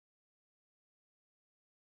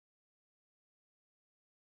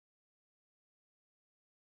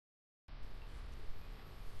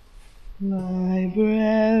Libraries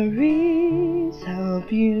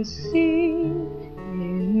help you see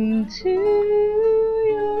into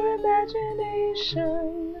your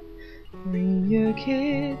imagination. Bring your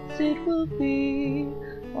kids, it will be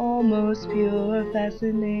almost pure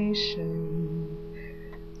fascination.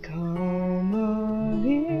 Come on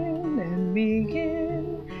in and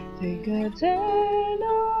begin. Take a turn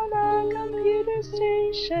on our computer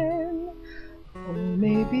station. Or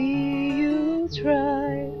maybe you'll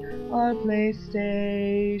try our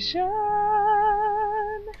PlayStation.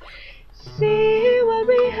 See what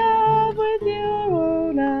we have with your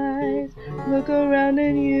own eyes. Look around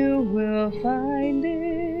and you will find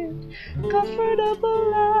it.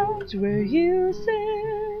 Comfortable lounge where you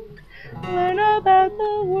sit. Learn about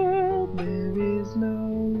the world, there is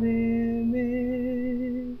no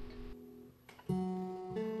limit.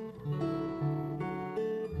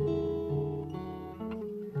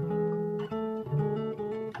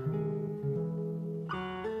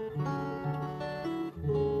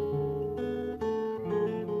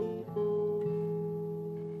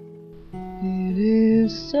 It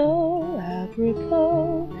is so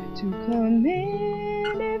apropos to come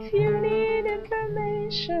in if you need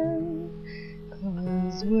information.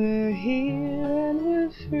 'Cause we're here and we're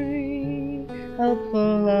free,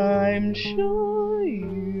 helpful, I'm sure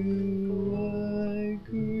you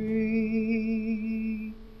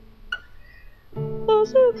agree.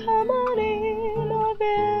 Those who come on in are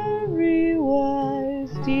very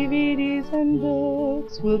wise, DVDs and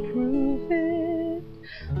books will prove it.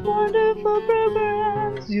 Wonderful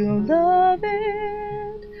programs, you'll love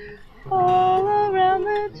it. All around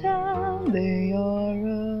the town, they are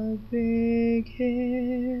a big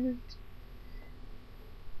hit.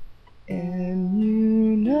 And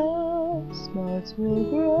you know smarts will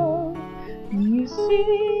grow when you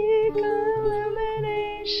seek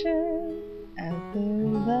illumination. At the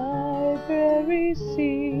library,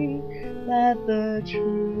 see that the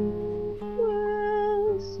truth